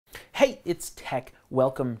Hey, it's Tech.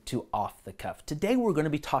 Welcome to Off the Cuff. Today we're going to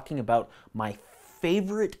be talking about my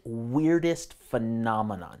favorite, weirdest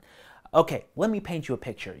phenomenon. Okay, let me paint you a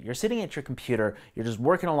picture. You're sitting at your computer, you're just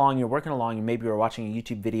working along, and maybe you're watching a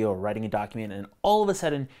YouTube video or writing a document, and all of a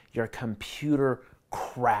sudden your computer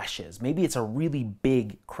crashes. Maybe it's a really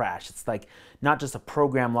big crash. It's like not just a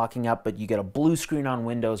program locking up, but you get a blue screen on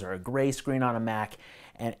Windows or a gray screen on a Mac,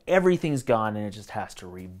 and everything's gone and it just has to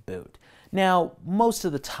reboot. Now, most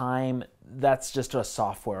of the time, that's just a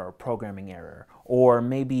software or programming error. Or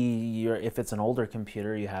maybe if it's an older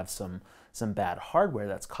computer, you have some bad hardware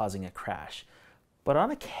that's causing a crash. But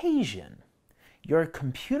on occasion, your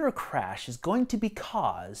computer crash is going to be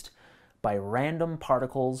caused by random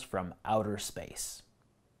particles from outer space.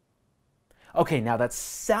 Okay, now that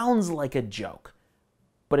sounds like a joke,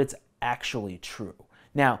 but it's actually true.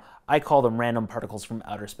 Now, I call them random particles from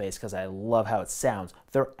outer space because I love how it sounds.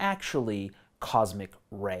 They're actually cosmic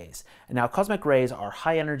rays. And now cosmic rays are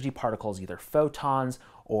high energy particles, either photons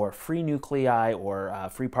or free nuclei or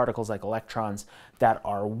free particles like electrons that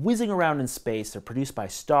are whizzing around in space. They're produced by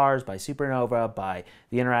stars, by supernova, by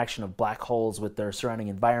the interaction of black holes with their surrounding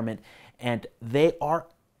environment, and they are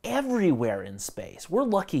everywhere in space. We're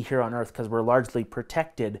lucky here on Earth because we're largely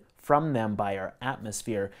protected from them by our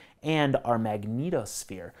atmosphere and our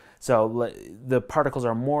magnetosphere. So the particles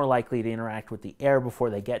are more likely to interact with the air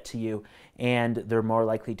before they get to you, and they're more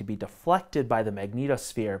likely to be deflected by the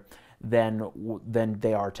magnetosphere than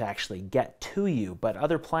they are to actually get to you. But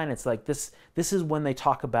other planets like this is when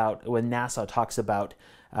NASA talks about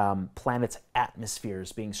planets'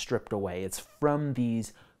 atmospheres being stripped away. It's from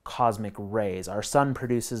these cosmic rays. Our sun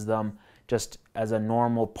produces them just as a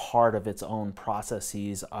normal part of its own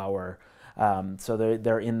processes. So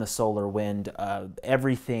they're in the solar wind.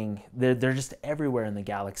 Everything they're just everywhere in the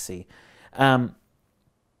galaxy. When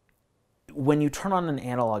you turn on an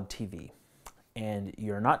analog TV and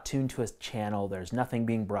you're not tuned to a channel, there's nothing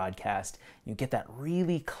being broadcast, you get that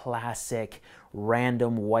really classic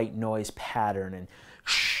random white noise pattern and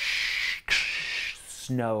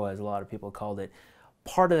snow, as a lot of people called it.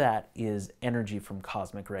 Part of that is energy from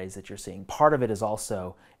cosmic rays that you're seeing. Part of it is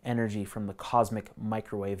also energy from the cosmic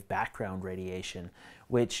microwave background radiation,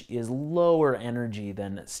 which is lower energy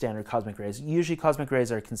than standard cosmic rays. Usually cosmic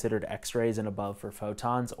rays are considered X-rays and above for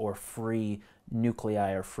photons, or free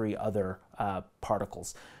nuclei or free other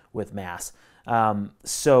particles with mass.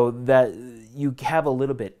 So that you have a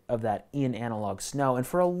little bit of that in analog snow. And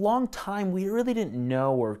for a long time, we really didn't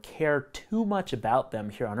know or care too much about them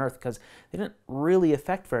here on Earth because they didn't really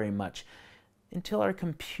affect very much until our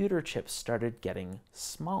computer chips started getting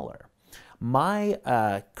smaller.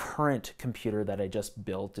 My current computer that I just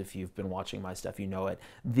built, if you've been watching my stuff, you know it,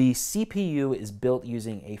 the CPU is built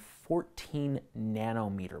using a 14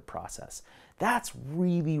 nanometer process. That's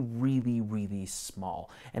really, really, really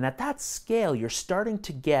small. And at that scale, you're starting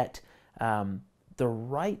to get the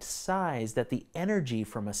right size that the energy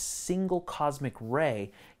from a single cosmic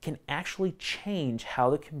ray can actually change how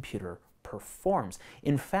the computer performs.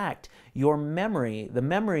 In fact, your memory, the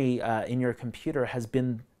memory in your computer has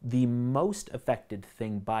been the most affected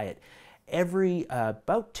thing by it. Every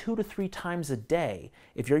about 2 to 3 times a day,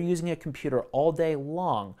 if you're using a computer all day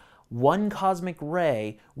long, one cosmic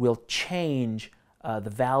ray will change the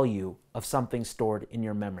value of something stored in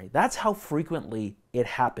your memory. That's how frequently it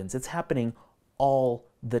happens. It's happening all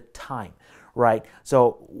the time, right?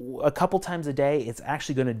 So a couple times a day, it's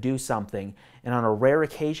actually going to do something. And on a rare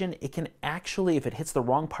occasion, it can actually, if it hits the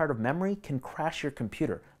wrong part of memory, can crash your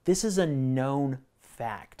computer. This is a known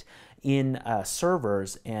fact. In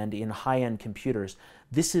servers and in high-end computers,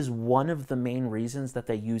 this is one of the main reasons that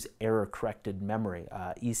they use error-corrected memory,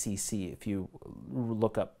 ECC, if you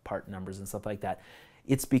look up part numbers and stuff like that.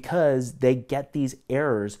 It's because they get these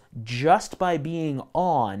errors just by being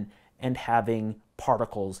on and having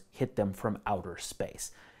particles hit them from outer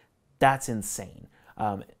space. That's insane.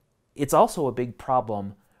 It's also a big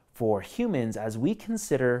problem for humans as we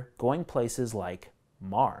consider going places like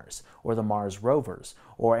Mars or the Mars rovers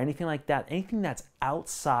or anything like that, anything that's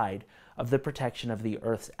outside of the protection of the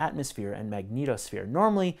Earth's atmosphere and magnetosphere.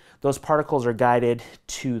 Normally, those particles are guided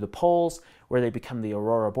to the poles where they become the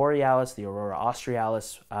aurora borealis, the aurora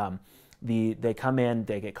australis. They come in,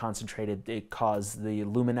 they get concentrated, they cause the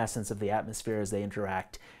luminescence of the atmosphere as they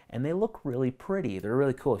interact, and they look really pretty. They're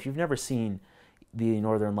really cool. If you've never seen the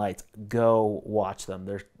Northern Lights, go watch them.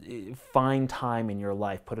 Find time in your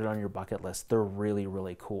life, put it on your bucket list. They're really,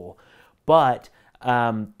 really cool. But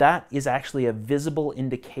that is actually a visible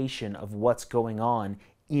indication of what's going on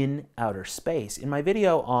in outer space. In my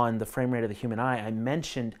video on the frame rate of the human eye, I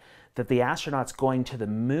mentioned that the astronauts going to the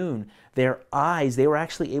moon, their eyes, they were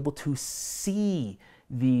actually able to see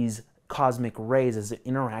these cosmic rays as it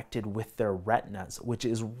interacted with their retinas, which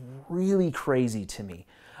is really crazy to me.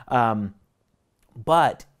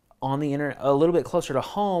 But on the a little bit closer to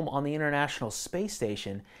home, on the International Space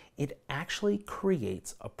Station, it actually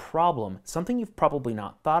creates a problem, something you've probably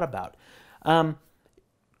not thought about.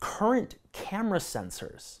 Current camera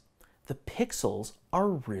sensors, the pixels are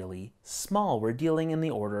really small. We're dealing in the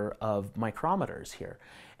order of micrometers here.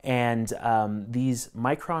 And these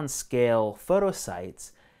micron scale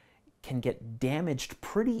photosites can get damaged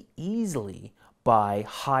pretty easily by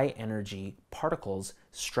high energy particles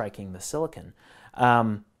striking the silicon.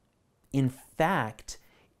 In fact,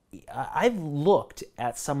 I've looked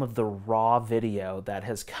at some of the raw video that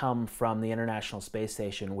has come from the International Space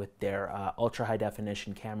Station with their ultra high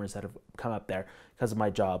definition cameras that have come up there because of my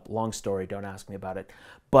job. Long story, don't ask me about it.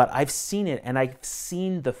 But I've seen it, and I've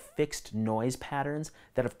seen the fixed noise patterns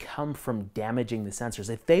that have come from damaging the sensors.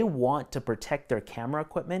 If they want to protect their camera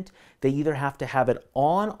equipment, they either have to have it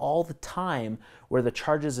on all the time where the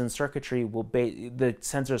charges and circuitry will be, the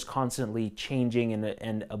sensors constantly changing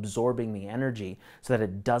and absorbing the energy so that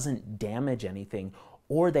it doesn't damage anything,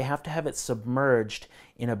 or they have to have it submerged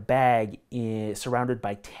in a bag surrounded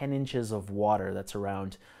by 10 inches of water. That's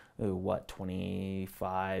around,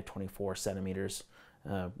 24 centimeters.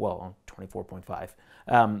 Well,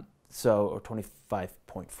 24.5. So, or 25.4,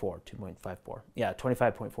 2.54. Yeah,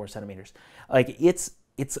 25.4 centimeters. Like, it's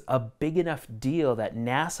a big enough deal that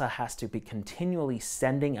NASA has to be continually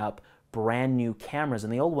sending up brand new cameras,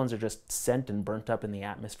 and the old ones are just sent and burnt up in the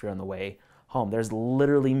atmosphere on the way home. There's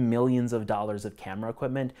literally millions of dollars of camera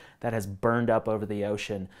equipment that has burned up over the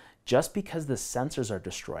ocean just because the sensors are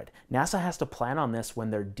destroyed. NASA has to plan on this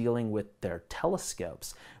when they're dealing with their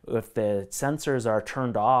telescopes. If the sensors are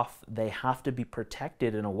turned off, they have to be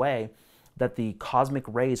protected in a way that the cosmic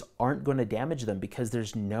rays aren't going to damage them, because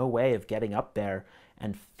there's no way of getting up there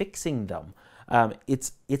and fixing them.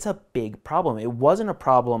 It's a big problem. It wasn't a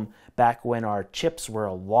problem back when our chips were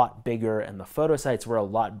a lot bigger and the photosites were a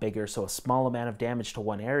lot bigger, so a small amount of damage to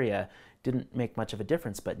one area didn't make much of a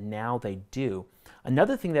difference, but now they do.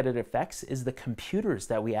 Another thing that it affects is the computers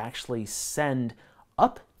that we actually send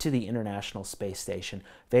up to the International Space Station.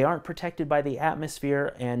 They aren't protected by the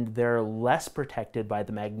atmosphere, and they're less protected by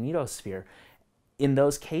the magnetosphere. In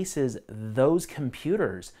those cases, those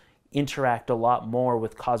computers interact a lot more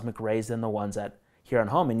with cosmic rays than the ones at here on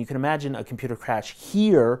home. And you can imagine a computer crash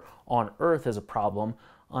here on Earth as a problem.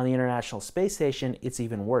 On the International Space Station, it's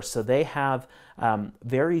even worse. So they have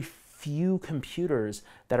very few computers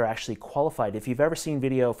that are actually qualified. If you've ever seen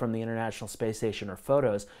video from the International Space Station or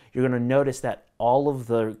photos, you're going to notice that all of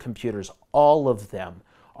the computers, all of them,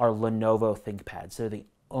 are Lenovo ThinkPads. They're the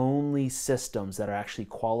only systems that are actually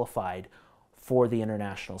qualified for the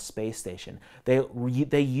International Space Station. They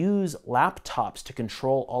use laptops to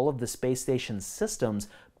control all of the space station systems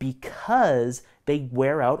because they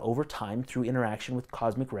wear out over time through interaction with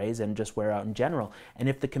cosmic rays and just wear out in general. And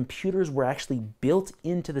if the computers were actually built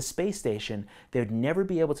into the space station, they would never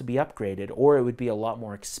be able to be upgraded, or it would be a lot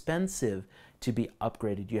more expensive to be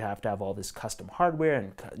upgraded. You have to have all this custom hardware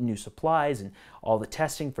and new supplies and all the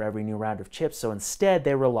testing for every new round of chips. So instead,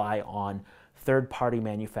 they rely on third-party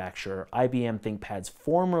manufacturer, IBM ThinkPads,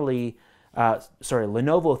 Lenovo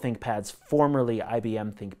ThinkPads, formerly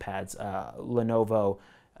IBM ThinkPads. Lenovo,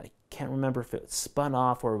 I can't remember if it spun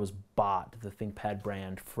off or was bought, the ThinkPad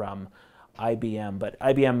brand, from IBM, but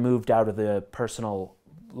IBM moved out of the personal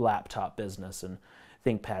laptop business and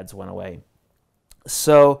ThinkPads went away.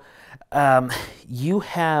 So you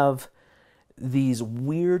have these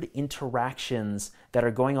weird interactions that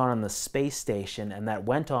are going on the space station and that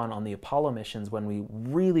went on the Apollo missions when we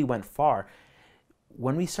really went far.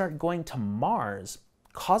 When we start going to Mars,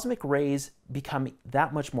 cosmic rays become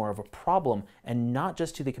that much more of a problem, and not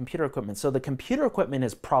just to the computer equipment. So the computer equipment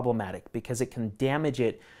is problematic because it can damage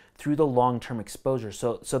it through the long-term exposure.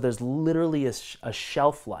 So there's literally a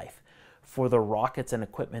shelf life for the rockets and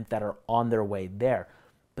equipment that are on their way there.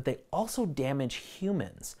 But they also damage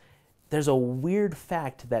humans. There's a weird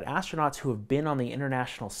fact that astronauts who have been on the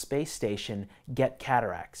International Space Station get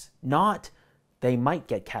cataracts. Not they might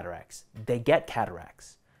get cataracts, they get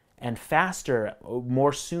cataracts. And faster,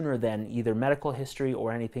 more sooner than either medical history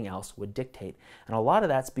or anything else would dictate. And a lot of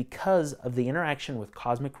that's because of the interaction with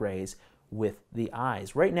cosmic rays with the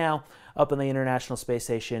eyes. Right now, up on the International Space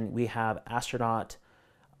Station, we have astronaut,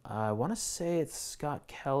 I want to say it's Scott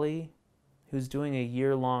Kelly, who's doing a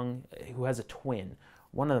year-long, who has a twin,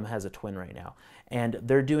 One of them has a twin right now. And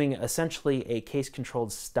they're doing essentially a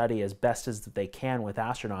case-controlled study as best as they can with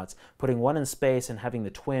astronauts, putting one in space and having the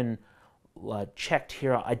twin checked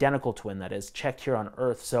here, identical twin that is, checked here on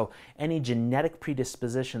Earth, so any genetic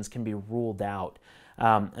predispositions can be ruled out.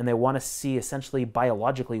 And they want to see essentially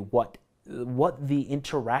biologically what the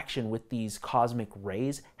interaction with these cosmic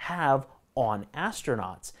rays have on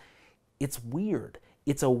astronauts. It's weird.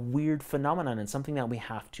 It's a weird phenomenon and something that we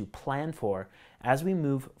have to plan for as we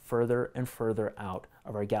move further and further out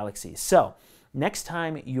of our galaxy. So next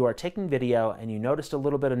time you are taking video and you noticed a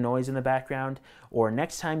little bit of noise in the background, or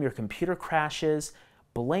next time your computer crashes,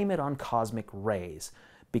 blame it on cosmic rays,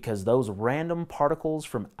 because those random particles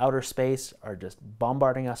from outer space are just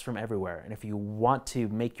bombarding us from everywhere. And if you want to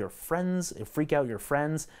make your friends, freak out your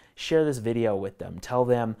friends, share this video with them. Tell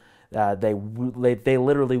them they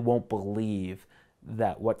literally won't believe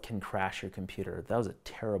that what can crash your computer. That was a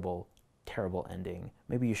terrible, terrible ending.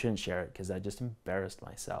 Maybe you shouldn't share it because I just embarrassed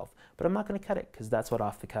myself. But I'm not going to cut it because that's what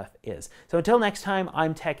Off the Cuff is. So until next time,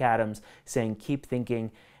 I'm Tech Adams saying keep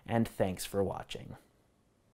thinking and thanks for watching.